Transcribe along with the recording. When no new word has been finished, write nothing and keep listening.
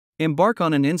Embark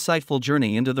on an insightful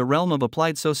journey into the realm of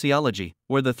applied sociology,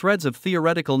 where the threads of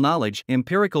theoretical knowledge,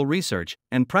 empirical research,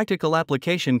 and practical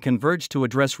application converge to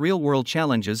address real-world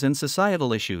challenges and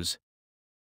societal issues.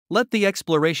 Let the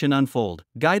exploration unfold,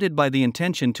 guided by the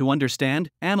intention to understand,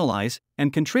 analyze,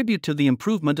 and contribute to the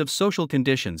improvement of social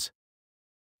conditions.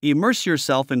 Immerse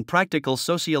yourself in practical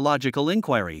sociological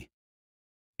inquiry.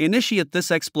 Initiate this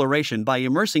exploration by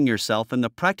immersing yourself in the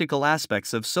practical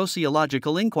aspects of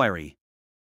sociological inquiry.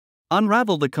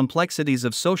 Unravel the complexities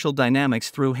of social dynamics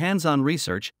through hands-on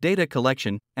research, data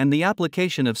collection, and the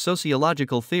application of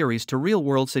sociological theories to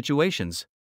real-world situations.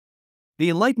 The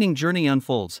enlightening journey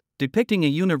unfolds, depicting a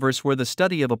universe where the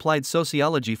study of applied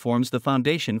sociology forms the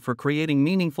foundation for creating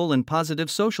meaningful and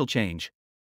positive social change.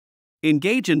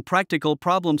 Engage in practical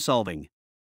problem-solving.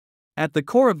 At the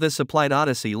core of this applied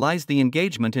odyssey lies the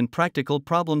engagement in practical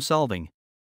problem-solving.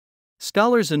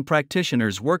 Scholars and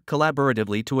practitioners work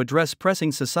collaboratively to address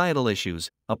pressing societal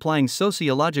issues, applying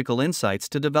sociological insights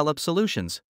to develop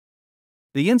solutions.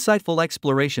 The insightful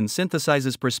exploration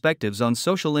synthesizes perspectives on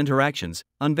social interactions,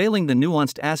 unveiling the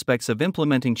nuanced aspects of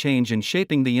implementing change and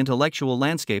shaping the intellectual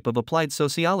landscape of applied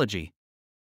sociology.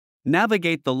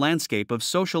 Navigate the landscape of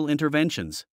social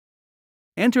interventions.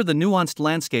 Enter the nuanced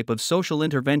landscape of social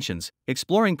interventions,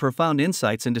 exploring profound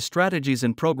insights into strategies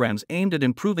and programs aimed at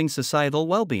improving societal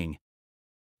well-being.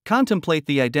 Contemplate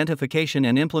the identification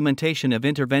and implementation of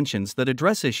interventions that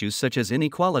address issues such as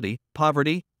inequality,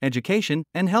 poverty, education,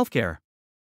 and healthcare.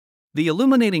 The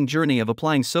illuminating journey of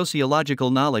applying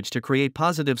sociological knowledge to create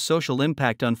positive social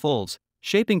impact unfolds,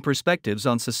 shaping perspectives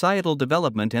on societal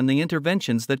development and the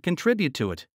interventions that contribute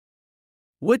to it.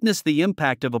 Witness the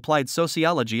impact of applied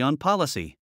sociology on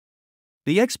policy.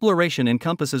 The exploration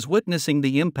encompasses witnessing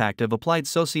the impact of applied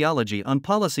sociology on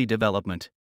policy development.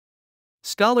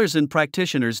 Scholars and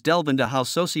practitioners delve into how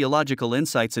sociological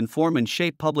insights inform and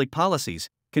shape public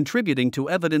policies, contributing to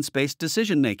evidence-based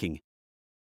decision-making.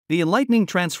 The enlightening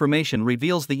transformation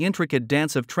reveals the intricate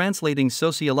dance of translating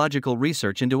sociological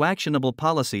research into actionable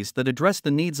policies that address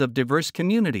the needs of diverse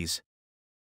communities.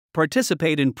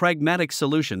 Participate in pragmatic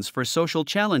solutions for social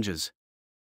challenges.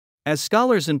 As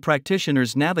scholars and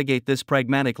practitioners navigate this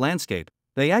pragmatic landscape,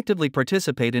 they actively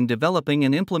participate in developing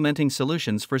and implementing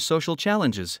solutions for social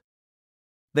challenges.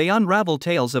 They unravel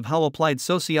tales of how applied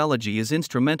sociology is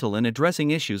instrumental in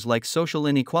addressing issues like social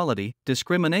inequality,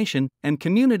 discrimination, and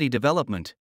community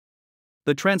development.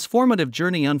 The transformative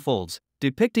journey unfolds,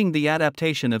 depicting the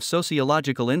adaptation of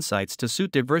sociological insights to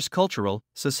suit diverse cultural,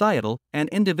 societal, and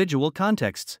individual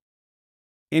contexts.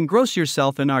 Engross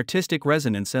yourself in artistic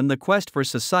resonance and the quest for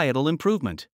societal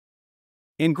improvement.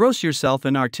 Engross yourself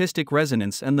in artistic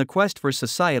resonance and the quest for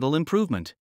societal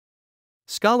improvement.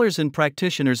 Scholars and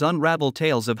practitioners unravel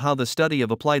tales of how the study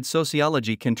of applied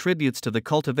sociology contributes to the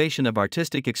cultivation of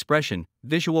artistic expression,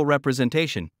 visual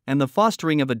representation, and the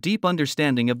fostering of a deep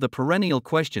understanding of the perennial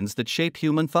questions that shape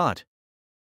human thought.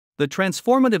 The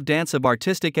transformative dance of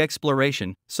artistic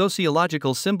exploration,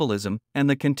 sociological symbolism, and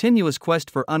the continuous quest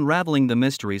for unraveling the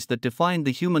mysteries that define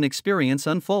the human experience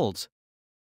unfolds.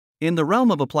 In the realm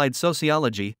of applied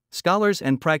sociology, scholars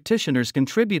and practitioners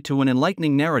contribute to an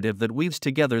enlightening narrative that weaves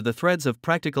together the threads of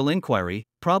practical inquiry,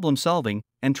 problem-solving,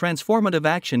 and transformative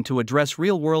action to address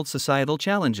real-world societal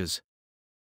challenges.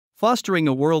 Fostering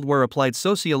a world where applied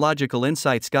sociological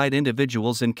insights guide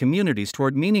individuals and communities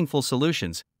toward meaningful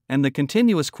solutions, and the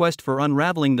continuous quest for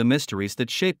unraveling the mysteries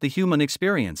that shape the human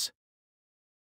experience.